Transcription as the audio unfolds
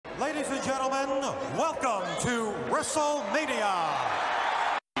and gentlemen, welcome to WrestleMania.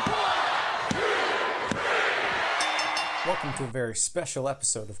 Welcome to a very special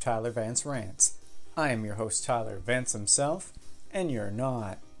episode of Tyler Vance Rants. I am your host Tyler Vance himself, and you're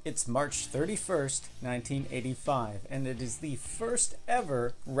not. It's March 31st, 1985, and it is the first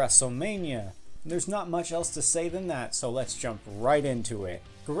ever WrestleMania. There's not much else to say than that, so let's jump right into it.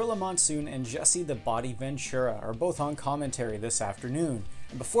 Gorilla Monsoon and Jesse the Body Ventura are both on commentary this afternoon.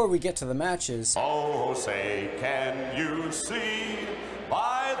 And before we get to the matches, oh, say, can you see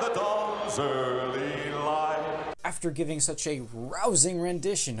by the dawn's early light? After giving such a rousing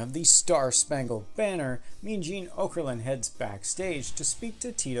rendition of the Star-Spangled Banner, Mean Gene Okerlund heads backstage to speak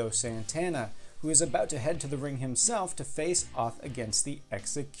to Tito Santana, who is about to head to the ring himself to face off against the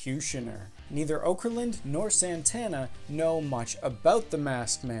Executioner. Neither Okerlund nor Santana know much about the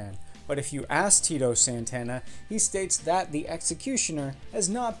Masked Man, but if you ask Tito Santana, he states that the Executioner has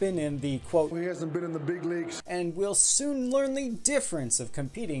not been in the, quote, he hasn't been in the big leagues, and will soon learn the difference of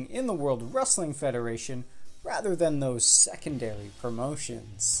competing in the World Wrestling Federation rather than those secondary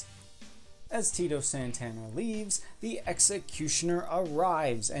promotions. As Tito Santana leaves, the Executioner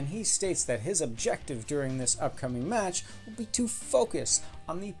arrives, and he states that his objective during this upcoming match will be to focus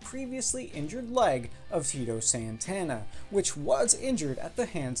on the previously injured leg of Tito Santana, which was injured at the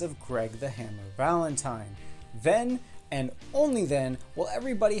hands of Greg the Hammer Valentine. Then, and only then, will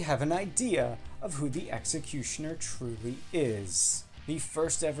everybody have an idea of who the Executioner truly is. The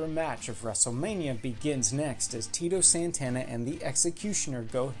first ever match of WrestleMania begins next as Tito Santana and the Executioner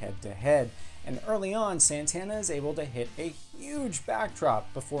go head to head, and early on Santana is able to hit a huge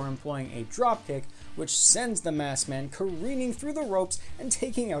backdrop before employing a dropkick which sends the Masked Man careening through the ropes and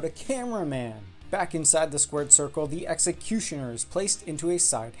taking out a cameraman. Back inside the squared circle, the Executioner is placed into a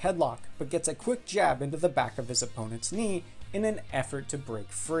side headlock, but gets a quick jab into the back of his opponent's knee in an effort to break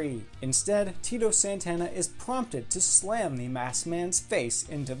free. Instead, Tito Santana is prompted to slam the Masked Man's face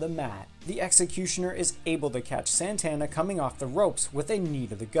into the mat. The Executioner is able to catch Santana coming off the ropes with a knee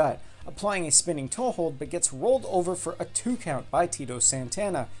to the gut, applying a spinning toe hold, but gets rolled over for a 2 count by Tito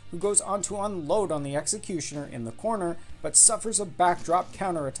Santana, who goes on to unload on the Executioner in the corner, but suffers a backdrop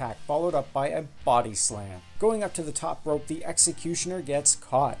counterattack followed up by a body slam. Going up to the top rope, the Executioner gets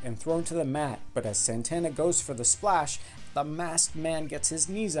caught and thrown to the mat, but as Santana goes for the splash, the Masked Man gets his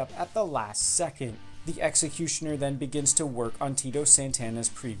knees up at the last second. The Executioner then begins to work on Tito Santana's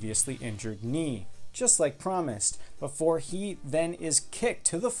previously injured knee, just like promised, before he then is kicked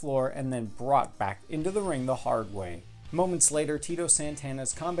to the floor and then brought back into the ring the hard way. Moments later, Tito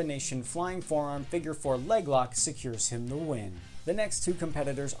Santana's combination flying forearm figure 4 leg lock secures him the win. The next two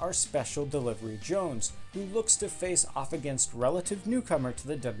competitors are Special Delivery Jones, who looks to face off against relative newcomer to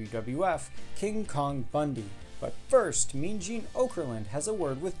the WWF, King Kong Bundy. But first, Mean Gene Okerlund has a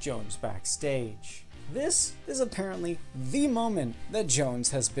word with Jones backstage. This is apparently the moment that Jones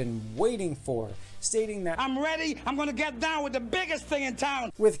has been waiting for, stating that, "I'm ready, I'm gonna get down with the biggest thing in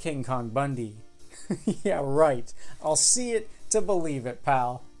town," with King Kong Bundy. Yeah, right. I'll see it to believe it,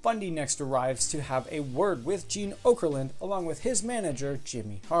 pal. Bundy next arrives to have a word with Gene Okerlund along with his manager,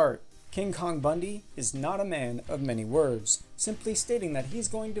 Jimmy Hart. King Kong Bundy is not a man of many words, simply stating that he's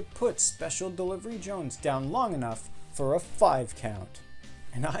going to put Special Delivery Jones down long enough for a 5 count.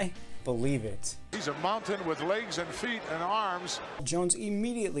 And I believe it. He's a mountain with legs and feet and arms. Jones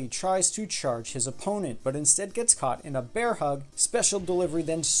immediately tries to charge his opponent, but instead gets caught in a bear hug. Special Delivery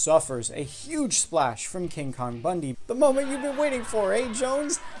then suffers a huge splash from King Kong Bundy. The moment you've been waiting for, eh,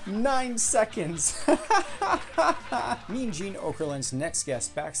 Jones? 9 seconds. Mean Gene Okerlund's next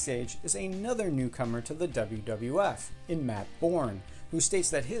guest backstage is another newcomer to the WWF, in Matt Borne, who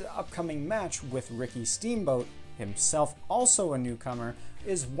states that his upcoming match with Ricky Steamboat, himself also a newcomer,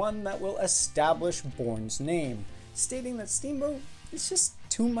 is one that will establish Borne's name, stating that Steamboat is just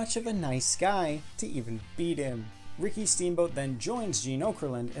too much of a nice guy to even beat him. Ricky Steamboat then joins Gene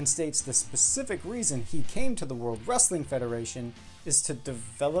Okerlund and states the specific reason he came to the World Wrestling Federation is to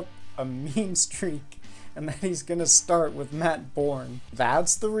develop a mean streak, and that he's gonna start with Matt Borne.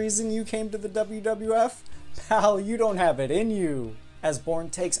 That's the reason you came to the WWF? Pal, you don't have it in you. As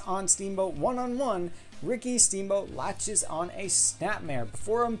Borne takes on Steamboat one-on-one, Ricky Steamboat latches on a snapmare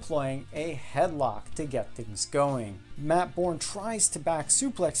before employing a headlock to get things going. Matt Borne tries to back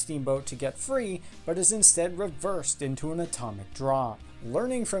suplex Steamboat to get free, but is instead reversed into an atomic drop.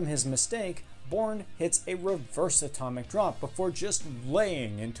 Learning from his mistake, Borne hits a reverse atomic drop before just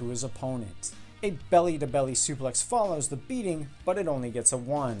laying into his opponent. A belly-to-belly suplex follows the beating, but it only gets a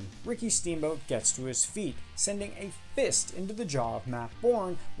 1. Ricky Steamboat gets to his feet, sending a fist into the jaw of Matt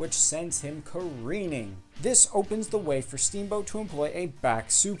Borne, which sends him careening. This opens the way for Steamboat to employ a back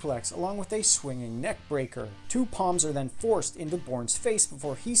suplex along with a swinging neck breaker. 2 palms are then forced into Borne's face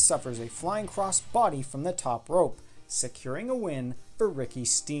before he suffers a flying cross body from the top rope, securing a win for Ricky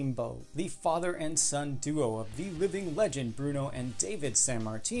Steamboat. The father and son duo of the living legend Bruno and David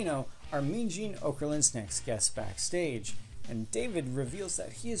Sammartino are Mean Gene Okerlund's next guest backstage, and David reveals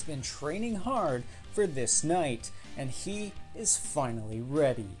that he has been training hard for this night, and he is finally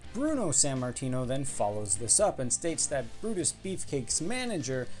ready. Bruno Sammartino then follows this up and states that Brutus Beefcake's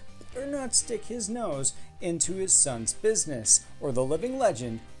manager better not stick his nose into his son's business, or the living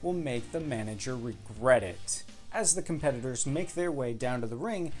legend will make the manager regret it. As the competitors make their way down to the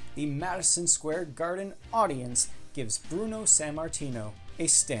ring, the Madison Square Garden audience gives Bruno Sammartino a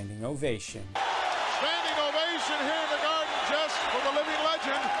standing ovation. Standing ovation here in the Garden just for the living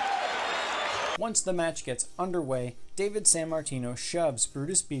legend. Once the match gets underway, David Sammartino shoves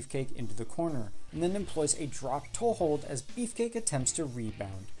Brutus Beefcake into the corner and then employs a drop toe hold as Beefcake attempts to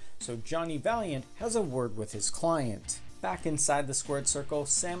rebound, so Johnny Valiant has a word with his client. Back inside the squared circle,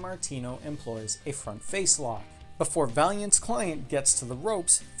 Sammartino employs a front face lock before Valiant's client gets to the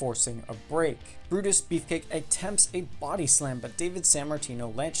ropes, forcing a break. Brutus Beefcake attempts a body slam, but David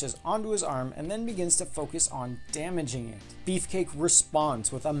Sammartino launches onto his arm and then begins to focus on damaging it. Beefcake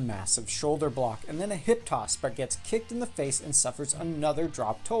responds with a massive shoulder block and then a hip toss, but gets kicked in the face and suffers another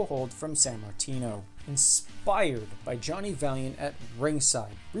drop toe hold from Sammartino. Inspired by Johnny Valiant at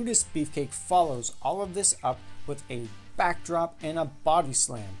ringside, Brutus Beefcake follows all of this up with a backdrop and a body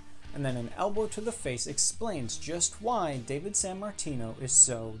slam, and then an elbow to the face explains just why David Sammartino is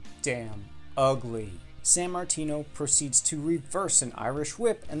so damn ugly. Sammartino proceeds to reverse an Irish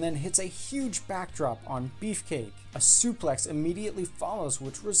whip and then hits a huge backdrop on Beefcake. A suplex immediately follows,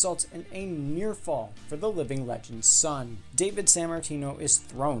 which results in a near fall for the living legend's son. David Sammartino is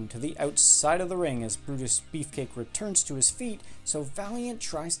thrown to the outside of the ring as Brutus Beefcake returns to his feet, so Valiant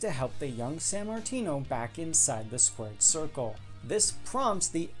tries to help the young Sammartino back inside the squared circle. This prompts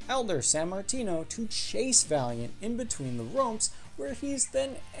the elder Sammartino to chase Valiant in between the ropes, where he's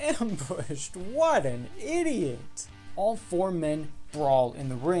then ambushed. What an idiot! All 4 men brawl in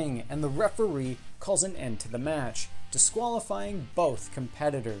the ring, and the referee calls an end to the match, disqualifying both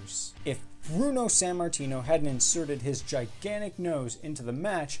competitors. If Bruno Sammartino hadn't inserted his gigantic nose into the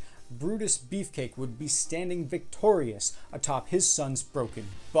match, Brutus Beefcake would be standing victorious atop his son's broken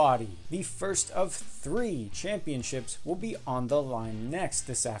body. The first of 3 championships will be on the line next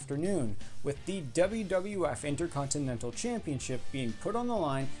this afternoon, with the WWF Intercontinental Championship being put on the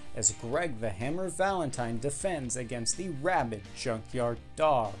line as Greg the Hammer Valentine defends against the rabid Junkyard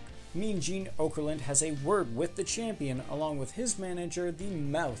Dog. Mean Gene Okerlund has a word with the champion along with his manager, the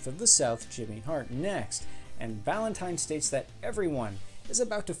Mouth of the South, Jimmy Hart, next, and Valentine states that everyone is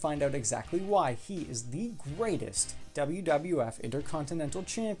about to find out exactly why he is the greatest WWF Intercontinental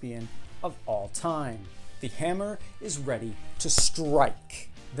Champion of all time. The Hammer is ready to strike.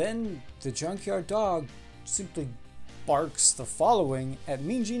 Then the Junkyard Dog simply barks the following at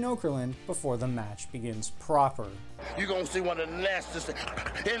Mean Gene Okerlund before the match begins proper. You're gonna see one of the nastiest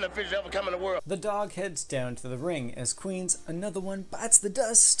individuals ever come in the world. The dog heads down to the ring as Queen's Another One Bites the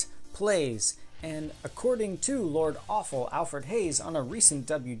Dust plays, and according to Lord Awful Alfred Hayes on a recent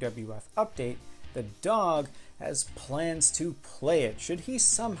WWF update, the dog has plans to play it should he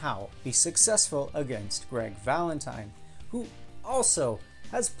somehow be successful against Greg Valentine, who also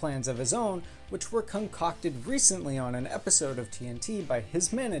has plans of his own, which were concocted recently on an episode of TNT by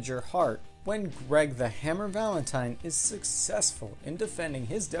his manager Hart. When Greg the Hammer Valentine is successful in defending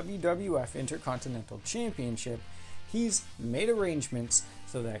his WWF Intercontinental Championship, he's made arrangements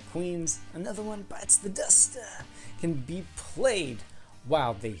so that Queen's Another One Bites the Dust can be played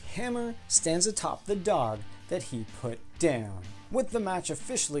while the Hammer stands atop the dog that he put down. With the match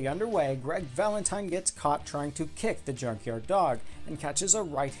officially underway, Greg Valentine gets caught trying to kick the Junkyard Dog and catches a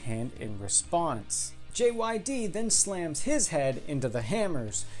right hand in response. JYD then slams his head into the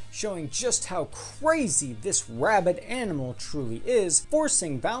Hammer's, showing just how crazy this rabid animal truly is,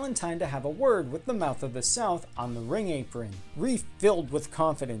 forcing Valentine to have a word with the Mouth of the South on the ring apron. Refilled with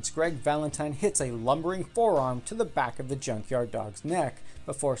confidence, Greg Valentine hits a lumbering forearm to the back of the Junkyard Dog's neck,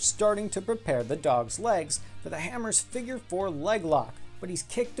 before starting to prepare the dog's legs for the Hammer's figure 4 leg lock, but he's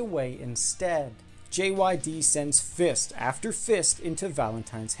kicked away instead. JYD sends fist after fist into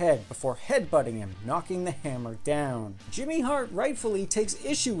Valentine's head before headbutting him, knocking the hammer down. Jimmy Hart rightfully takes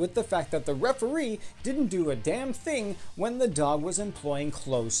issue with the fact that the referee didn't do a damn thing when the dog was employing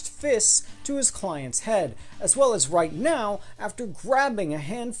closed fists to his client's head, as well as right now after grabbing a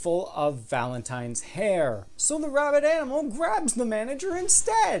handful of Valentine's hair. So the rabid animal grabs the manager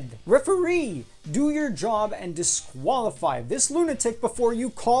instead. Referee, do your job and disqualify this lunatic before you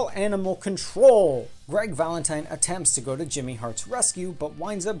call animal control. Greg Valentine attempts to go to Jimmy Hart's rescue, but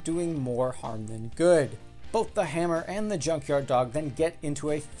winds up doing more harm than good. Both the Hammer and the Junkyard Dog then get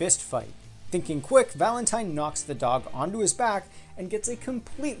into a fist fight. Thinking quick, Valentine knocks the dog onto his back and gets a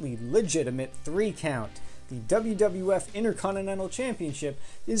completely legitimate 3 count. The WWF Intercontinental Championship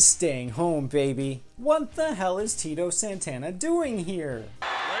is staying home, baby. What the hell is Tito Santana doing here?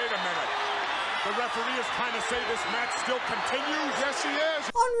 Wait a minute. The referee is trying to say this match still continues? Yes, he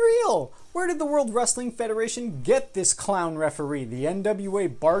is. Unreal! Where did the World Wrestling Federation get this clown referee? The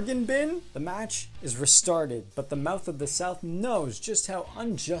NWA bargain bin? The match is restarted, but the Mouth of the South knows just how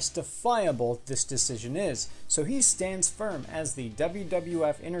unjustifiable this decision is. So he stands firm as the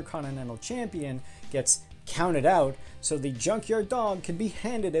WWF Intercontinental Champion, gets counted out, so the Junkyard Dog can be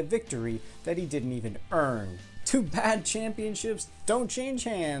handed a victory that he didn't even earn. Too bad championships don't change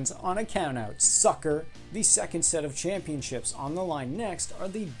hands on a countout, sucker. The second set of championships on the line next are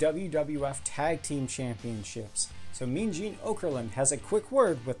the WWF Tag Team Championships. So Mean Gene Okerlund has a quick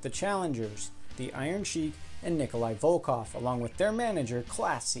word with the challengers, the Iron Sheik and Nikolai Volkoff, along with their manager,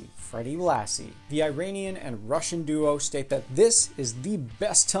 classy Freddie Blassie. The Iranian and Russian duo state that this is the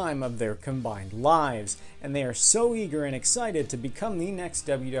best time of their combined lives, and they are so eager and excited to become the next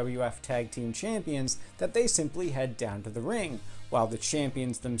WWF Tag Team Champions that they simply head down to the ring, while the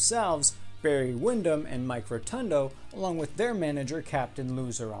champions themselves, Barry Windham and Mike Rotundo, along with their manager, Captain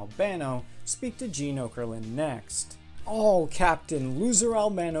Loser Albano, speak to Gene Okerlund next. All Captain Loser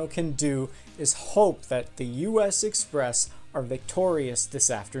Albano can do is hope that the US Express are victorious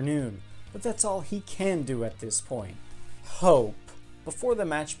this afternoon, but that's all he can do at this point. Hope. Before the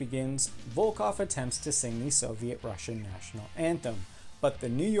match begins, Volkoff attempts to sing the Soviet-Russian national anthem, but the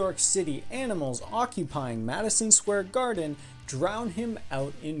New York City animals occupying Madison Square Garden drown him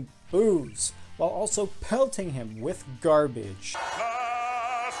out in boos, while also pelting him with garbage.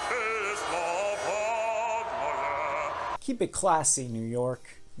 Keep it classy, New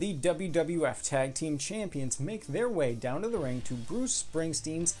York. The WWF Tag Team Champions make their way down to the ring to Bruce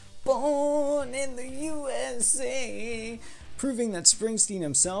Springsteen's Borne in the USA, proving that Springsteen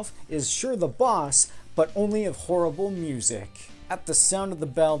himself is sure the boss, but only of horrible music. At the sound of the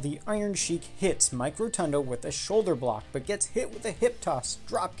bell, the Iron Sheik hits Mike Rotundo with a shoulder block, but gets hit with a hip toss,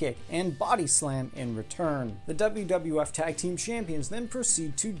 dropkick, and body slam in return. The WWF Tag Team Champions then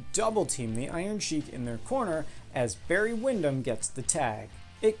proceed to double team the Iron Sheik in their corner as Barry Windham gets the tag.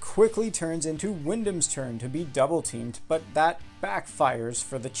 It quickly turns into Windham's turn to be double teamed, but that backfires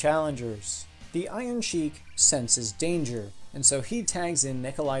for the challengers. The Iron Sheik senses danger, and so he tags in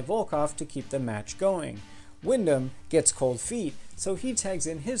Nikolai Volkoff to keep the match going. Windham gets cold feet, so he tags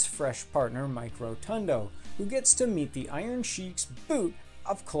in his fresh partner Mike Rotundo, who gets to meet the Iron Sheik's boot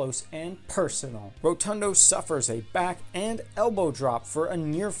up close and personal. Rotundo suffers a back and elbow drop for a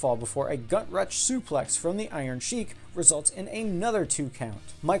near fall before a gut-wrench suplex from the Iron Sheik results in another 2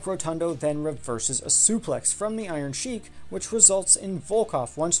 count. Mike Rotundo then reverses a suplex from the Iron Sheik, which results in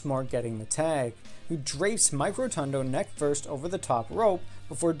Volkoff once more getting the tag, who drapes Mike Rotundo neck first over the top rope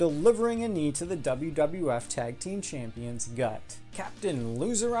before delivering a knee to the WWF Tag Team Champion's gut. Captain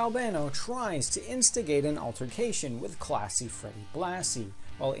Loser Albano tries to instigate an altercation with classy Freddie Blassie,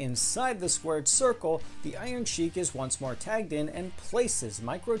 while inside the squared circle, the Iron Sheik is once more tagged in and places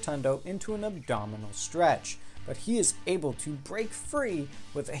Mike Rotundo into an abdominal stretch, but he is able to break free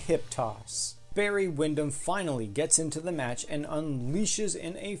with a hip toss. Barry Windham finally gets into the match and unleashes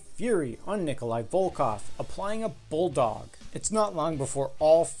in a fury on Nikolai Volkoff, applying a bulldog. It's not long before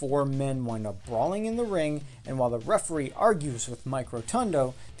all 4 men wind up brawling in the ring, and while the referee argues with Mike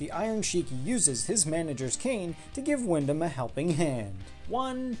Rotundo, the Iron Sheik uses his manager's cane to give Windham a helping hand.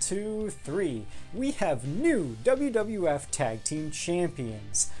 1, 2, 3. We have new WWF Tag Team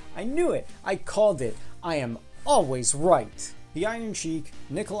Champions. I knew it. I called it. I am always right. The Iron Sheik,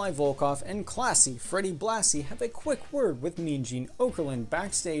 Nikolai Volkoff, and classy Freddie Blassie have a quick word with Mean Gene Okerlund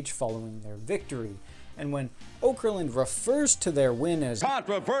backstage following their victory. and when Okerlund refers to their win as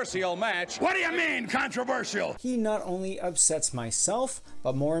Controversial match. What do you mean, controversial? he not only upsets myself,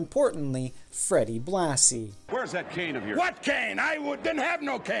 but more importantly, Freddie Blassie. Where's that cane of yours? What cane? Didn't have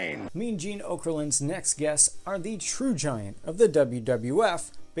no cane. Mean Gene Okerlund's next guests are the true giant of the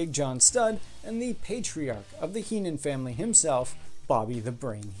WWF, Big John Studd, and the patriarch of the Heenan family himself, Bobby the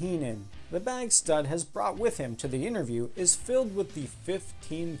Brain Heenan. The bag Studd has brought with him to the interview is filled with the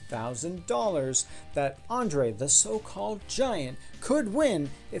 $15,000 that Andre, the so-called giant, could win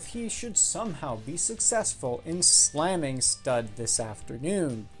if he should somehow be successful in slamming Studd this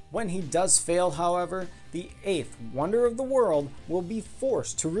afternoon. When he does fail, however, the 8th wonder of the world will be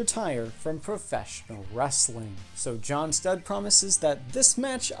forced to retire from professional wrestling. So John Studd promises that this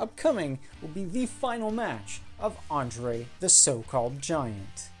match upcoming will be the final match of Andre, the so-called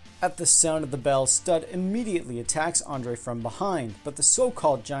giant. At the sound of the bell, Studd immediately attacks Andre from behind, but the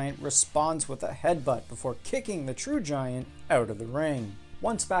so-called giant responds with a headbutt before kicking the true giant out of the ring.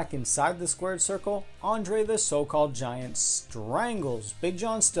 Once back inside the squared circle, Andre the so-called giant strangles Big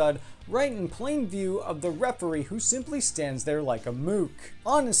John Studd right in plain view of the referee, who simply stands there like a mook.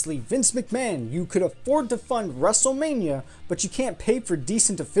 Honestly, Vince McMahon, you could afford to fund WrestleMania, but you can't pay for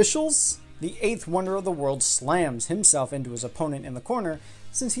decent officials? The 8th wonder of the world slams himself into his opponent in the corner,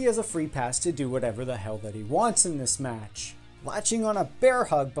 since he has a free pass to do whatever the hell that he wants in this match. Latching on a bear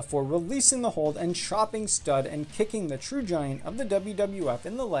hug before releasing the hold and chopping Studd and kicking the true giant of the WWF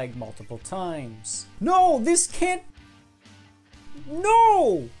in the leg multiple times. No, this can't...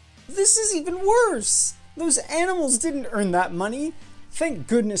 No! This is even worse! Those animals didn't earn that money. Thank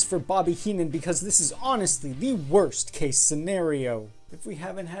goodness for Bobby Heenan, because this is honestly the worst case scenario. If we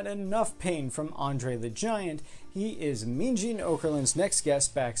haven't had enough pain from Andre the Giant, he is Mean Gene Okerlund's next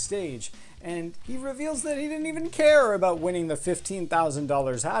guest backstage, and he reveals that he didn't even care about winning the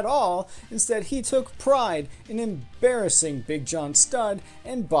 $15,000 at all. Instead, he took pride in embarrassing Big John Studd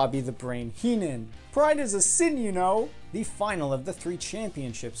and Bobby the Brain Heenan. Pride is a sin, you know. The final of the 3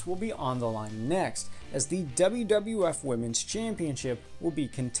 championships will be on the line next, as the WWF Women's Championship will be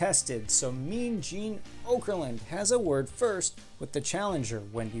contested, so Mean Gene Okerlund has a word first with the challenger,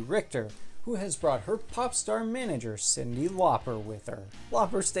 Wendy Richter, who has brought her pop star manager, Cyndi Lauper, with her.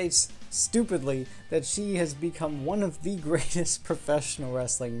 Lauper states, stupidly, that she has become one of the greatest professional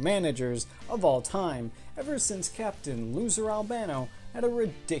wrestling managers of all time, ever since Captain Loser Albano had a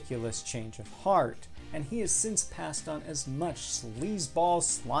ridiculous change of heart, and he has since passed on as much sleazeball,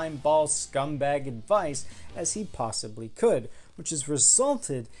 slimeball, scumbag advice as he possibly could, which has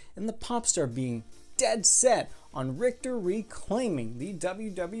resulted in the pop star being dead set on Richter reclaiming the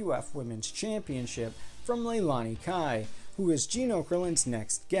WWF Women's Championship from Leilani Kai, who is Gene Okerlund's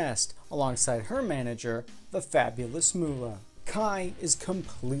next guest, alongside her manager, the Fabulous Moolah. Kai is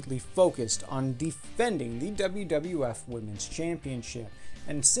completely focused on defending the WWF Women's Championship,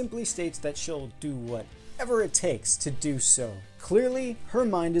 and simply states that she'll do whatever it takes to do so. Clearly, her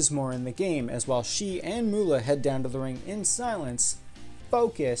mind is more in the game, as while she and Moolah head down to the ring in silence,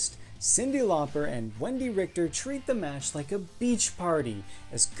 focused, Cyndi Lauper and Wendy Richter treat the match like a beach party,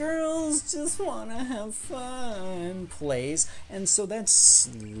 as girls just wanna have fun plays, and so that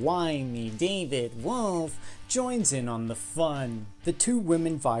slimy David Wolf joins in on the fun. The 2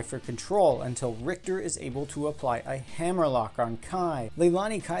 women vie for control until Richter is able to apply a hammerlock on Kai.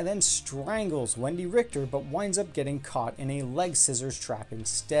 Leilani Kai then strangles Wendy Richter, but winds up getting caught in a leg scissors trap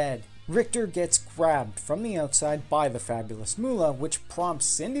instead. Richter gets grabbed from the outside by the Fabulous Moolah, which prompts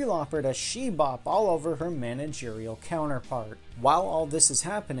Cyndi Lauper to she-bop all over her managerial counterpart. While all this is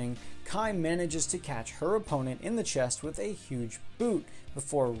happening, Kai manages to catch her opponent in the chest with a huge boot,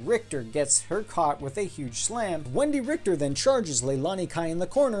 before Richter gets her caught with a huge slam. Wendy Richter then charges Leilani Kai in the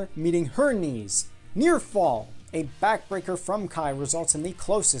corner, meeting her knees. Near fall. A backbreaker from Kai results in the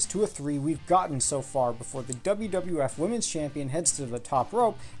closest to a 3 we've gotten so far, before the WWF Women's Champion heads to the top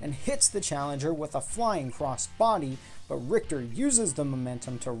rope and hits the challenger with a flying cross body, but Richter uses the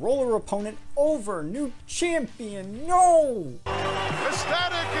momentum to roll her opponent over. New champion, no!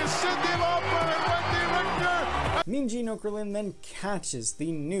 Ecstatic is Cyndi Lauper and Wendy Richter. Mean Gene Okerlund then catches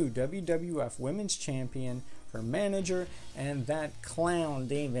the new WWF Women's Champion, her manager, and that clown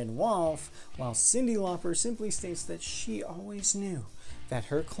David Wolf, while Cyndi Lauper simply states that she always knew that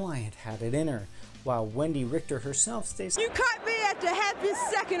her client had it in her, while Wendy Richter herself states, "You caught me at the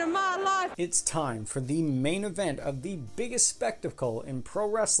happiest second of my life." It's time for the main event of the biggest spectacle in pro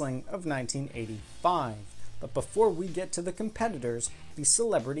wrestling of 1985. But before we get to the competitors, the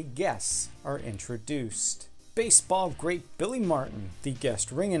celebrity guests are introduced. baseball great Billy Martin, the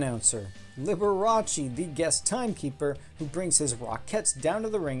guest ring announcer, Liberace, the guest timekeeper who brings his Rockettes down to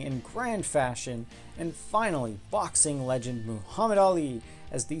the ring in grand fashion, and finally boxing legend Muhammad Ali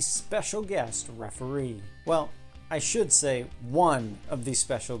as the special guest referee. Well, I should say one of the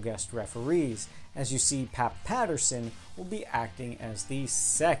special guest referees. As you see, Pat Patterson will be acting as the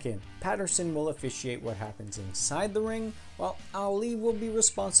second. Patterson will officiate what happens inside the ring, while Ali will be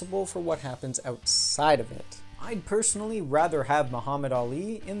responsible for what happens outside of it. I'd personally rather have Muhammad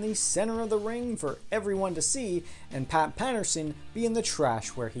Ali in the center of the ring for everyone to see, and Pat Patterson be in the trash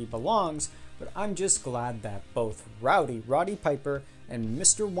where he belongs, but I'm just glad that both Roddy Piper and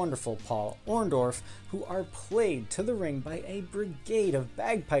Mr. Wonderful Paul Orndorff, who are played to the ring by a brigade of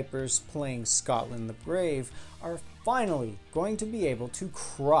bagpipers playing Scotland the Brave, are finally going to be able to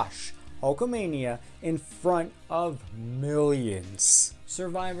crush Hulkamania in front of millions.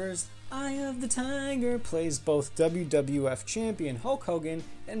 Survivor's Eye of the Tiger plays both WWF Champion Hulk Hogan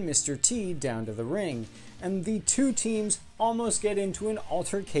and Mr. T down to the ring, and the two teams almost get into an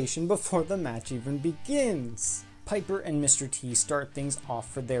altercation before the match even begins. Piper and Mr. T start things off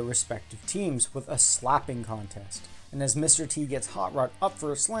for their respective teams with a slapping contest, and as Mr. T gets Hot Rod up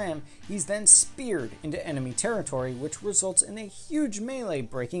for a slam, he's then speared into enemy territory, which results in a huge melee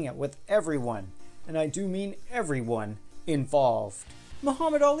breaking out with everyone, and I do mean everyone, involved.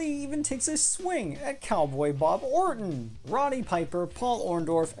 Muhammad Ali even takes a swing at Cowboy Bob Orton. Roddy Piper, Paul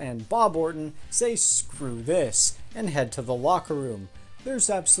Orndorff, and Bob Orton say screw this and head to the locker room.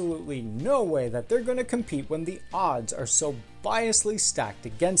 There's absolutely no way that they're going to compete when the odds are so biasly stacked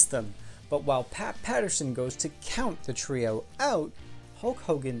against them. But while Pat Patterson goes to count the trio out, Hulk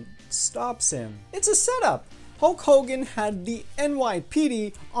Hogan stops him. It's a setup! Hulk Hogan had the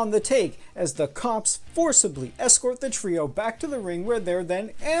NYPD on the take as the cops forcibly escort the trio back to the ring where they're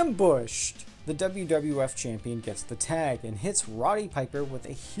then ambushed. The WWF champion gets the tag and hits Roddy Piper with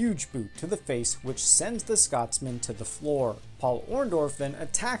a huge boot to the face, which sends the Scotsman to the floor. Paul Orndorff then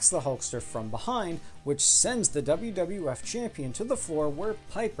attacks the Hulkster from behind, which sends the WWF champion to the floor where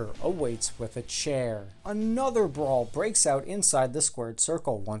Piper awaits with a chair. Another brawl breaks out inside the squared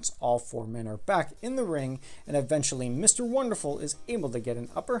circle once all four men are back in the ring, and eventually Mr. Wonderful is able to get an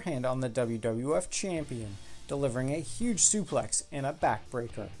upper hand on the WWF champion, delivering a huge suplex and a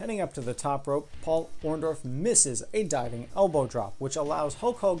backbreaker. Heading up to the top rope, Paul Orndorff misses a diving elbow drop, which allows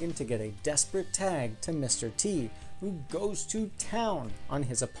Hulk Hogan to get a desperate tag to Mr. T, who goes to town on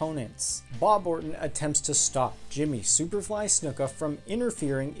his opponents. Bob Orton attempts to stop Jimmy Superfly Snuka from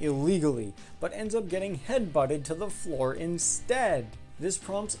interfering illegally, but ends up getting headbutted to the floor instead. This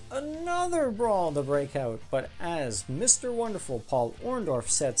prompts another brawl to break out, but as Mr. Wonderful Paul Orndorff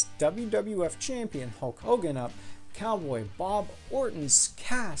sets WWF Champion Hulk Hogan up, Cowboy Bob Orton's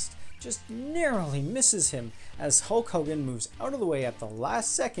cast just narrowly misses him as Hulk Hogan moves out of the way at the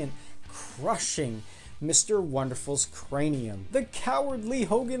last second, crushing Mr. Wonderful's cranium. The cowardly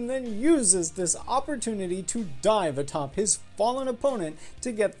Hogan then uses this opportunity to dive atop his fallen opponent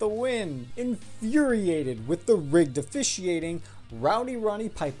to get the win. Infuriated with the rigged officiating, Roddy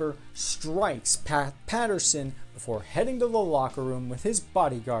Piper strikes Pat Patterson before heading to the locker room with his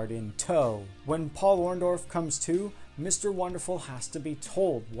bodyguard in tow. When Paul Orndorff comes to, Mr. Wonderful has to be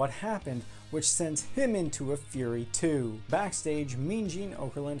told what happened, which sends him into a fury too. Backstage, Mean Gene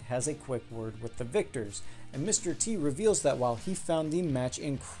Okerlund has a quick word with the victors, and Mr. T reveals that while he found the match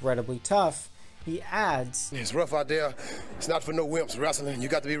incredibly tough, he adds, "It's rough out there. It's not for no wimps wrestling. You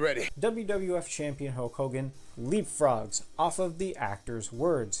got to be ready." WWF champion Hulk Hogan leapfrogs off of the actor's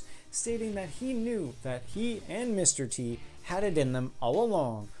words, stating that he knew that he and Mr. T had it in them all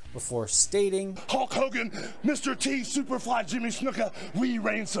along, before stating, Hulk Hogan, Mr. T, Superfly Jimmy Snuka, we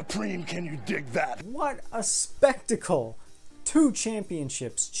reign supreme. Can you dig that? What a spectacle! Two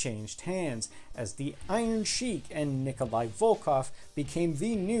championships changed hands as the Iron Sheik and Nikolai Volkoff became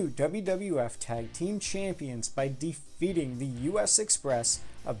the new WWF Tag Team Champions by defeating the US Express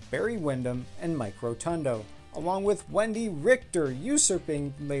of Barry Windham and Mike Rotundo, along with Wendy Richter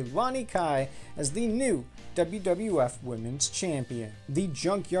usurping Leilani Kai as the new WWF Women's Champion. The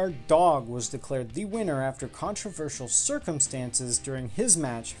Junkyard Dog was declared the winner after controversial circumstances during his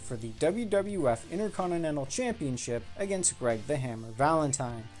match for the WWF Intercontinental Championship against Greg the Hammer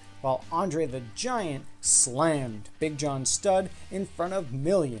Valentine, while Andre the Giant slammed Big John Studd in front of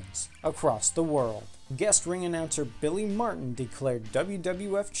millions across the world. Guest ring announcer Billy Martin declared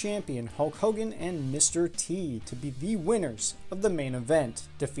WWF Champion Hulk Hogan and Mr. T to be the winners of the main event,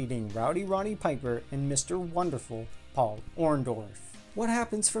 defeating Roddy Piper and Mr. Wonderful Paul Orndorff. What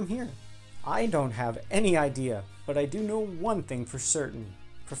happens from here? I don't have any idea, but I do know one thing for certain.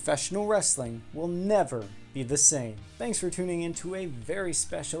 professional wrestling will never be the same. Thanks for tuning in to a very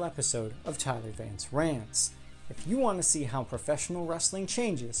special episode of Tyler Vance Rants. If you want to see how professional wrestling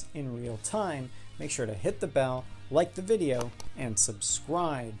changes in real time, make sure to hit the bell, like the video, and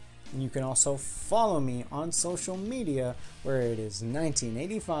subscribe. And you can also follow me on social media, where it is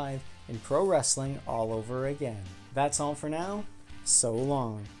 1985 and pro wrestling all over again. That's all for now. So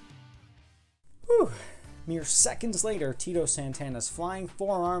long. Whew. Mere seconds later, Tito Santana's flying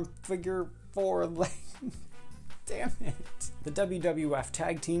forearm figure four leg. Damn it. The WWF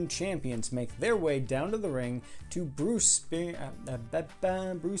Tag Team Champions make their way down to the ring to Bruce Springsteen.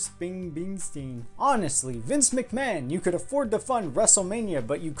 Honestly, Vince McMahon, you could afford to fund WrestleMania,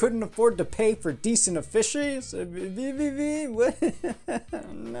 but you couldn't afford to pay for decent officials?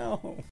 No.